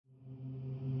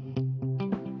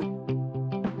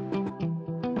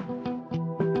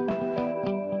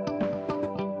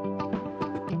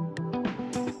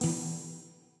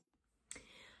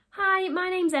my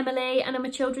name's Emily and I'm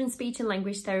a children's speech and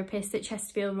language therapist at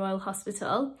Chesterfield Royal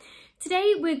Hospital.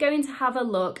 Today we're going to have a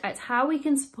look at how we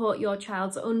can support your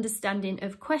child's understanding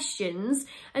of questions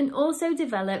and also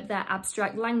develop their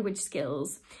abstract language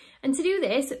skills. And to do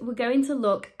this, we're going to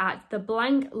look at the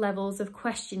blank levels of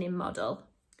questioning model.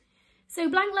 So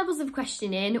blank levels of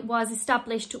questioning was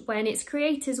established when its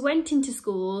creators went into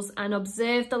schools and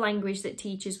observed the language that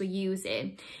teachers were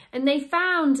using. And they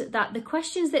found that the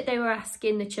questions that they were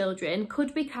asking the children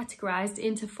could be categorised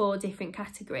into 4 different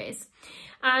categories.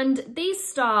 And these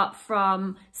start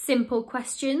from simple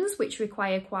questions, which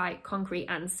require quite concrete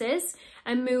answers,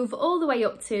 and move all the way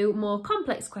up to more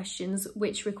complex questions,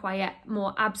 which require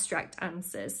more abstract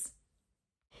answers.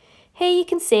 Here you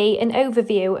can see an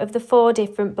overview of the 4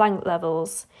 different blank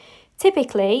levels.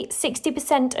 Typically,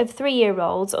 60% of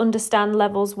 3-year-olds understand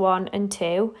levels 1 and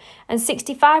 2, and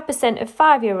 65% of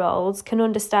 5-year-olds can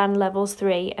understand levels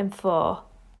 3 and 4.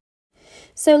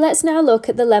 So let's now look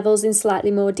at the levels in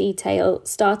slightly more detail,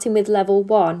 starting with level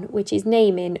 1, which is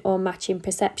naming or matching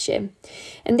perception.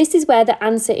 And this is where the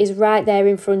answer is right there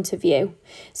in front of you.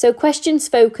 So questions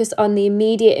focus on the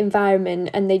immediate environment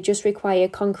and they just require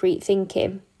concrete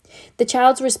thinking. The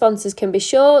child's responses can be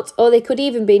short or they could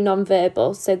even be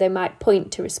non-verbal, so they might point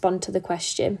to respond to the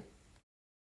question.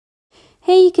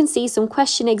 Here you can see some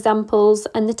question examples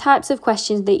and the types of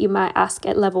questions that you might ask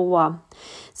at level 1.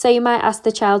 So you might ask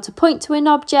the child to point to an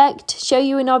object, show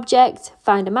you an object,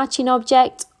 find a matching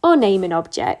object, or name an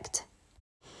object.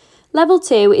 Level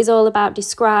 2 is all about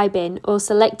describing or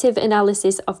selective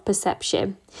analysis of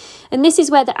perception. And this is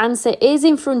where the answer is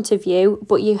in front of you,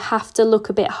 but you have to look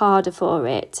a bit harder for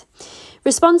it.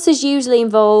 Responses usually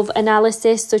involve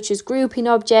analysis such as grouping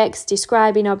objects,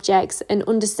 describing objects, and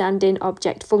understanding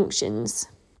object functions.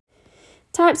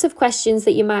 Types of questions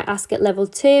that you might ask at level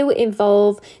 2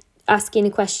 involve asking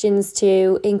questions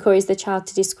to encourage the child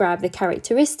to describe the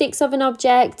characteristics of an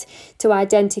object, to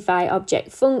identify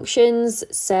object functions,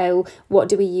 so what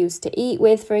do we use to eat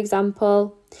with, for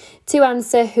example, to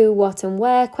answer who, what and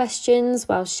where questions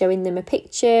while showing them a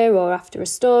picture or after a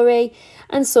story,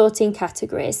 and sorting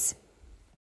categories.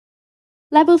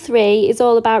 Level 3 is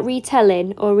all about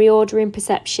retelling or reordering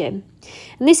perception.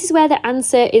 And this is where the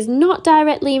answer is not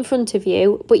directly in front of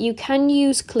you, but you can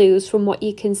use clues from what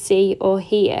you can see or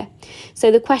hear.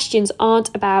 So the questions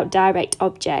aren't about direct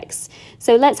objects.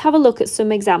 So let's have a look at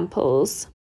some examples.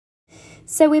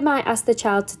 So we might ask the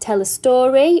child to tell a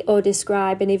story or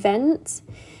describe an event.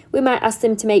 We might ask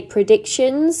them to make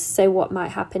predictions, so what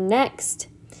might happen next.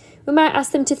 We might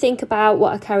ask them to think about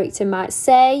what a character might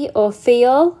say or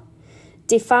feel,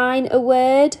 define a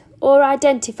word, or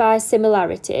identify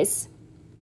similarities.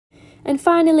 And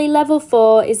finally, level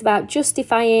 4 is about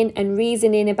justifying and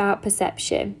reasoning about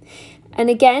perception. And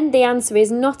again, the answer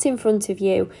is not in front of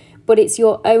you, but it's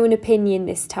your own opinion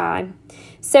this time.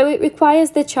 So it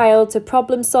requires the child to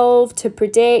problem solve, to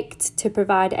predict, to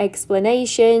provide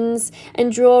explanations,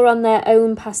 and draw on their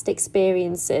own past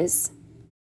experiences.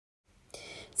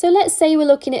 So let's say we're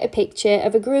looking at a picture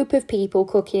of a group of people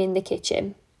cooking in the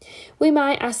kitchen. We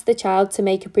might ask the child to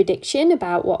make a prediction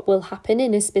about what will happen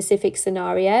in a specific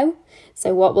scenario,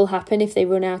 so what will happen if they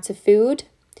run out of food,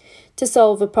 to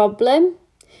solve a problem,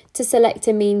 to select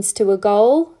a means to a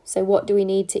goal, so what do we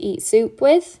need to eat soup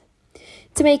with,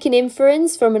 to make an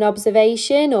inference from an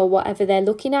observation or whatever they're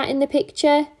looking at in the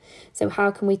picture, so how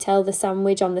can we tell the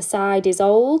sandwich on the side is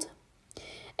old,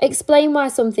 explain why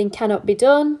something cannot be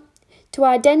done, to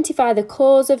identify the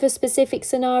cause of a specific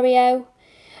scenario,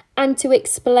 and to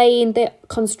explain the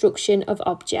construction of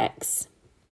objects.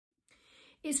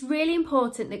 It's really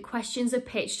important that questions are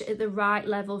pitched at the right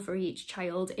level for each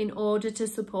child in order to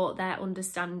support their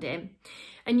understanding.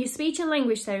 And your speech and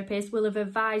language therapist will have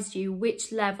advised you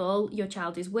which level your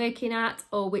child is working at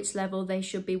or which level they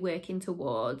should be working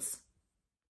towards.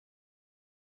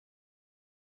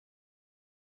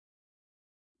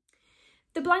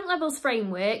 The blank levels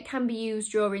framework can be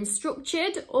used during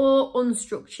structured or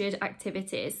unstructured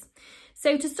activities.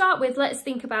 So to start with, let's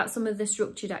think about some of the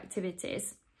structured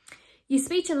activities. Your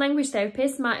speech and language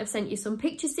therapist might have sent you some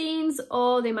picture scenes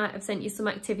or they might have sent you some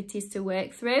activities to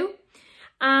work through.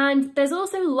 And there's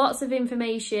also lots of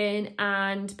information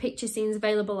and picture scenes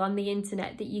available on the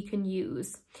internet that you can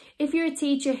use. If you're a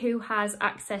teacher who has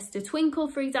access to Twinkle,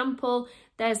 for example,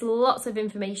 there's lots of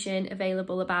information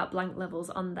available about blank levels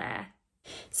on there.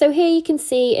 So here you can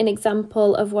see an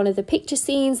example of one of the picture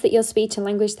scenes that your speech and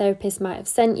language therapist might have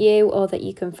sent you or that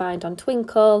you can find on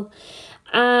Twinkle,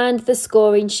 and the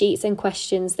scoring sheets and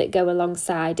questions that go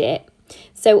alongside it.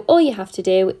 So all you have to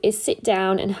do is sit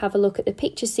down and have a look at the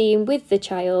picture scene with the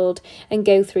child and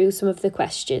go through some of the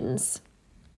questions.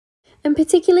 And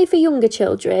particularly for younger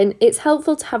children, it's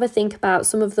helpful to have a think about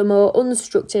some of the more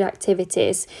unstructured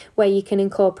activities where you can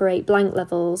incorporate blank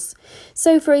levels.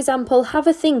 So for example, have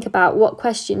a think about what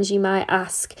questions you might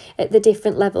ask at the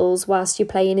different levels whilst you're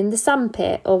playing in the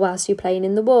sandpit or whilst you're playing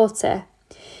in the water.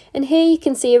 And here you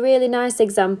can see a really nice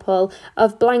example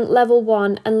of blank level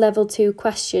 1 and level 2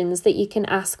 questions that you can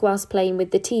ask whilst playing with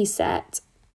the tea set.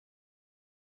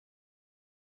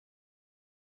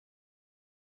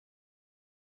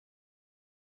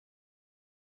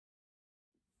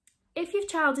 If your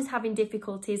child is having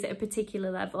difficulties at a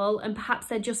particular level and perhaps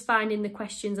they're just finding the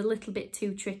questions a little bit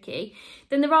too tricky,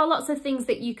 then there are lots of things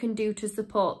that you can do to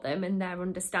support them and their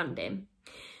understanding.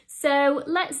 So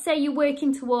let's say you're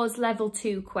working towards level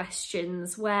 2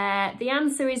 questions where the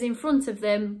answer is in front of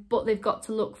them, but they've got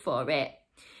to look for it.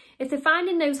 If they're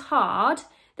finding those hard,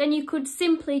 then you could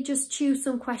simply just choose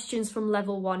some questions from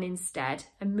level 1 instead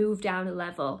and move down a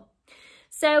level.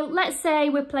 So let's say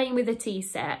we're playing with a tea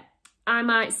set. I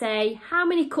might say, how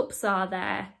many cups are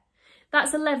there?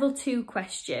 That's a level 2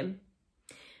 question.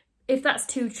 If that's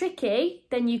too tricky,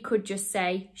 then you could just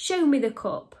say, show me the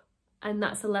cup. And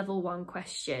that's a level 1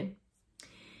 question.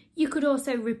 You could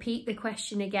also repeat the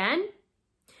question again.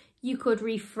 You could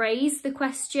rephrase the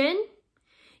question.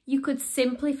 You could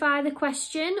simplify the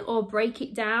question or break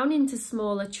it down into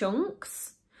smaller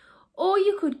chunks. Or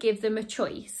you could give them a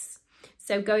choice.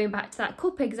 So going back to that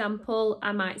cup example,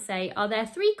 I might say, are there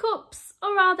 3 cups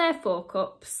or are there 4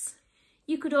 cups?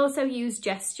 You could also use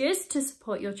gestures to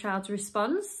support your child's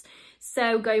response.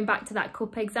 So going back to that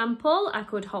cup example, I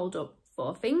could hold up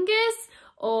 4 fingers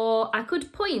or I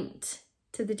could point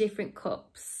to the different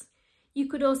cups. You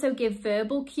could also give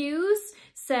verbal cues.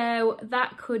 So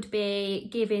that could be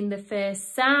giving the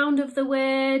first sound of the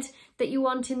word that you're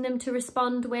wanting them to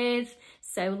respond with.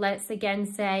 So let's again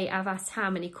say, I've asked how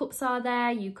many cups are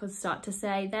there. You could start to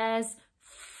say there's,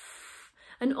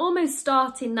 and almost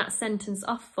starting that sentence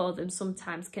off for them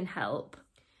sometimes can help.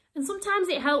 And sometimes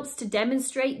it helps to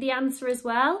demonstrate the answer as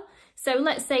well. So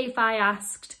let's say if I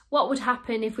asked, what would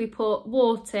happen if we put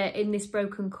water in this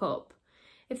broken cup?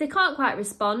 If they can't quite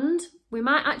respond, we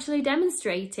might actually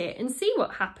demonstrate it and see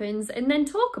what happens and then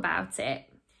talk about it.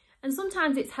 And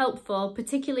sometimes it's helpful,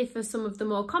 particularly for some of the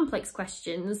more complex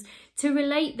questions, to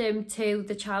relate them to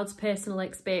the child's personal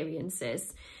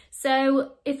experiences.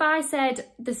 So if I said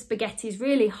the spaghetti is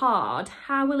really hard,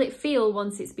 how will it feel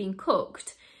once it's been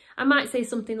cooked? I might say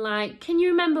something like, can you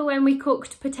remember when we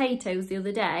cooked potatoes the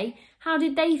other day? How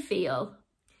did they feel?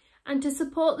 And to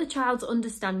support the child's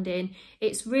understanding,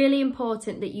 it's really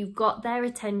important that you've got their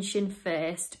attention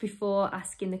first before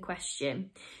asking the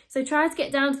question. So try to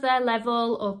get down to their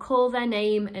level or call their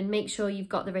name and make sure you've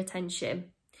got their attention.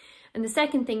 And the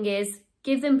second thing is,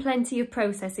 give them plenty of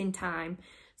processing time.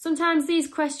 Sometimes these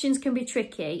questions can be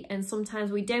tricky and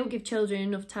sometimes we don't give children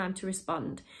enough time to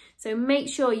respond. So make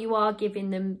sure you are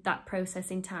giving them that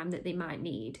processing time that they might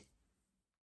need.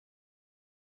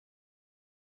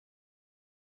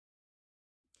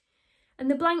 And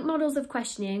the blank models of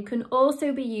questioning can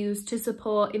also be used to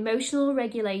support emotional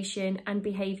regulation and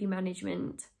behaviour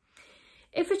management.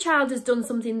 If a child has done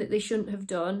something that they shouldn't have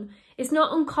done, it's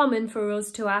not uncommon for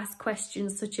us to ask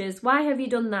questions such as, why have you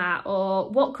done that? Or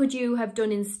what could you have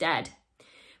done instead?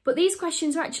 But these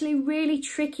questions are actually really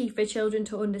tricky for children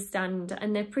to understand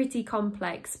and they're pretty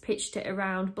complex, pitched at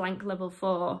around blank level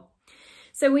 4.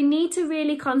 So we need to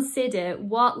really consider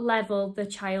what level the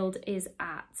child is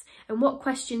at and what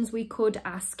questions we could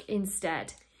ask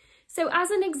instead. So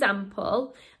as an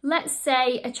example, let's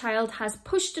say a child has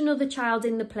pushed another child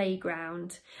in the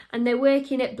playground and they're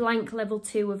working at blank level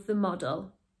 2 of the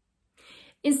model.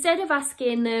 Instead of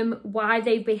asking them why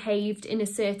they've behaved in a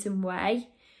certain way,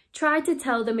 try to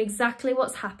tell them exactly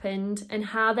what's happened and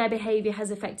how their behaviour has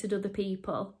affected other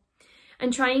people.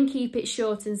 And try and keep it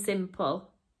short and simple.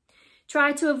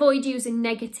 Try to avoid using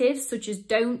negatives such as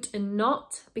don't and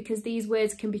not, because these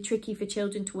words can be tricky for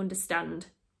children to understand.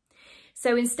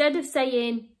 So instead of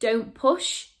saying don't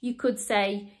push, you could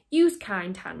say use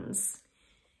kind hands.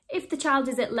 If the child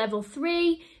is at level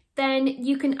 3, then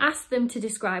you can ask them to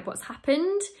describe what's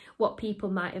happened, what people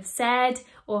might have said,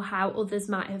 or how others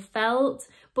might have felt,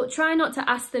 but try not to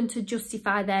ask them to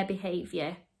justify their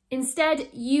behaviour. Instead,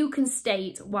 you can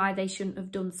state why they shouldn't have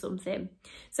done something.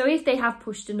 So if they have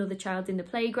pushed another child in the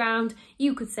playground,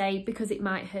 you could say because it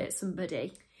might hurt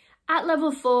somebody. At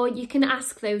level 4, you can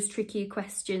ask those trickier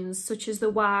questions such as the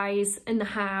whys and the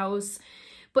hows.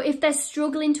 But if they're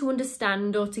struggling to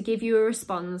understand or to give you a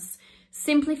response,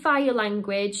 simplify your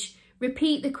language,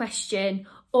 repeat the question,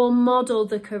 or model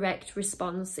the correct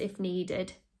response if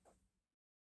needed.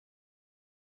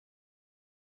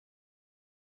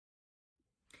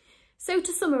 So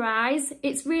to summarise,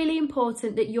 it's really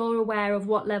important that you're aware of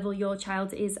what level your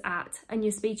child is at, and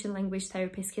your speech and language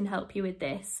therapist can help you with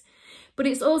this. But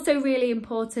it's also really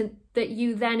important that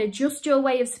you then adjust your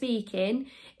way of speaking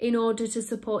in order to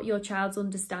support your child's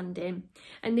understanding.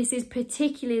 And this is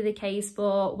particularly the case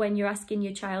for when you're asking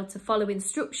your child to follow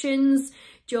instructions,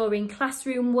 during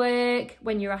classroom work,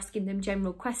 when you're asking them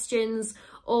general questions,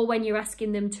 or when you're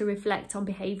asking them to reflect on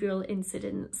behavioural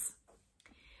incidents.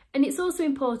 And it's also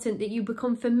important that you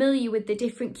become familiar with the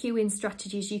different cueing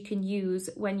strategies you can use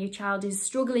when your child is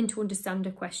struggling to understand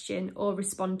a question or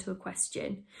respond to a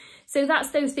question. So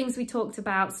that's those things we talked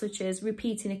about, such as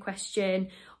repeating a question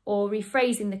or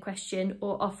rephrasing the question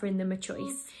or offering them a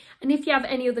choice. And if you have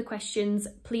any other questions,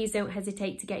 please don't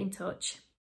hesitate to get in touch.